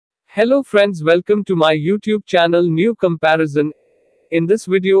Hello friends, welcome to my YouTube channel New Comparison. In this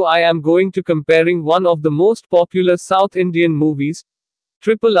video I am going to comparing one of the most popular South Indian movies,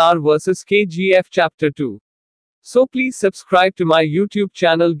 RRR vs KGF Chapter 2. So please subscribe to my YouTube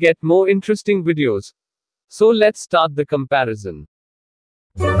channel, get more interesting videos. So let's start the comparison.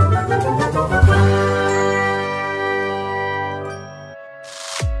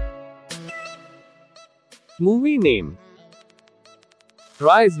 Movie name: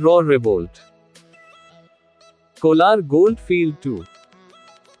 Rise Raw Revolt. Kolar Goldfield 2.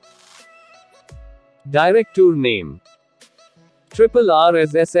 Director name: RRR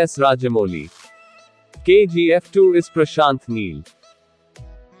is S.S. Rajamouli. KGF 2 is Prashant Neel.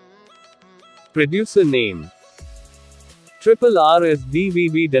 Producer name: RRR is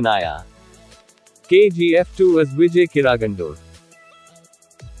D.V.V. Danaya. KGF 2 is Vijay Kiragandur.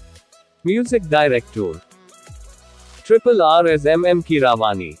 Music Director: RRR is M.M.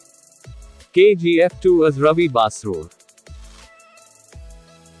 Kiravani. KGF 2 is Ravi Basrur.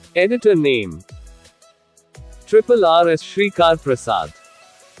 Editor name: RRR is Shrikar Prasad.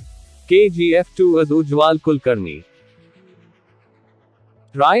 KGF 2 is Ujjwal Kulkarni.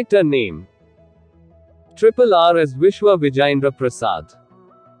 Writer name: RRR is Vishwa Vijayendra Prasad.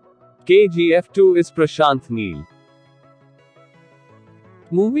 KGF 2 is Prashant Neel.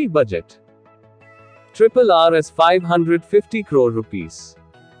 Movie budget: RRR is 550 crore rupees.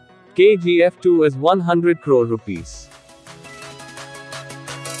 KGF 2 is 100 crore rupees.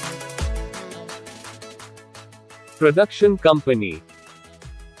 Production company: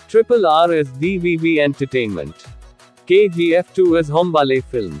 RRR is D.V.V. Entertainment. KGF 2 is Hombale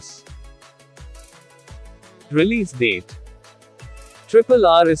Films. Release date: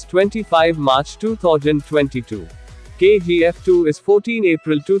 RRR is 25 March 2022. KGF 2 is 14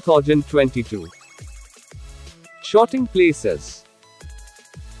 April 2022. Shooting places: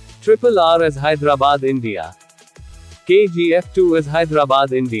 RRR is Hyderabad, India. KGF 2 is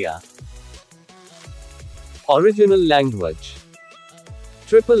Hyderabad, India. Original language: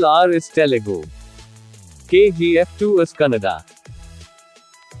 RRR is Telugu. KGF 2 is Kannada.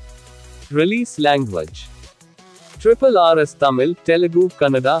 Release language: RRR is Tamil, Telugu,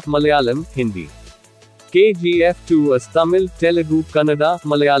 Kannada, Malayalam, Hindi. KGF 2 is Tamil, Telugu, Kannada,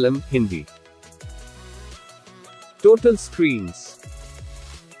 Malayalam, Hindi. Total screens: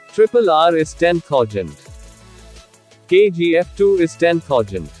 RRR is 10,000. KGF 2 is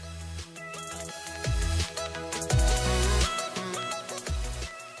 10,000.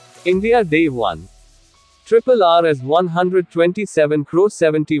 India Day 1. RRR is 127 crore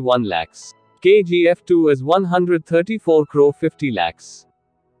 71 lakhs. KGF 2 is 134 crore 50 lakhs.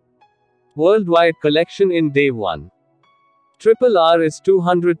 Worldwide collection in Day 1. RRR is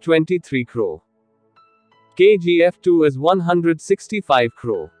 223 crore. KGF 2 is 165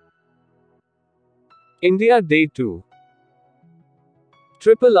 crore. India Day 2.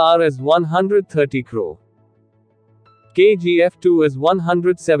 RRR is 130 crore. KGF 2 is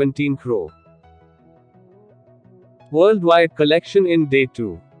 117 crore. Worldwide collection in Day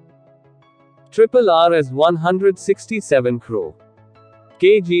 2. RRR is 167 crore.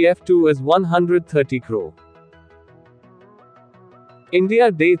 KGF 2 is 130 crore.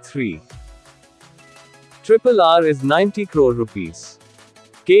 India Day 3. RRR is 90 crore rupees.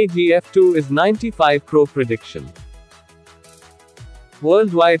 KGF 2 is 95 crore prediction.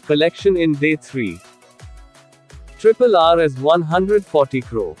 Worldwide collection in Day 3. RRR is 140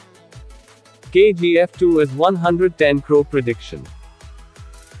 crore. KGF 2 is 110 crore prediction.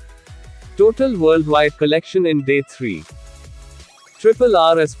 Total worldwide collection in Day 3.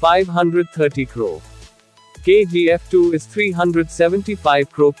 RRR is 530 crore. KGF 2 is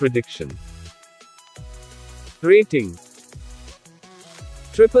 375 crore prediction. Rating: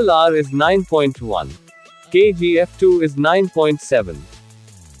 RRR is 9.1. KGF 2 is 9.7.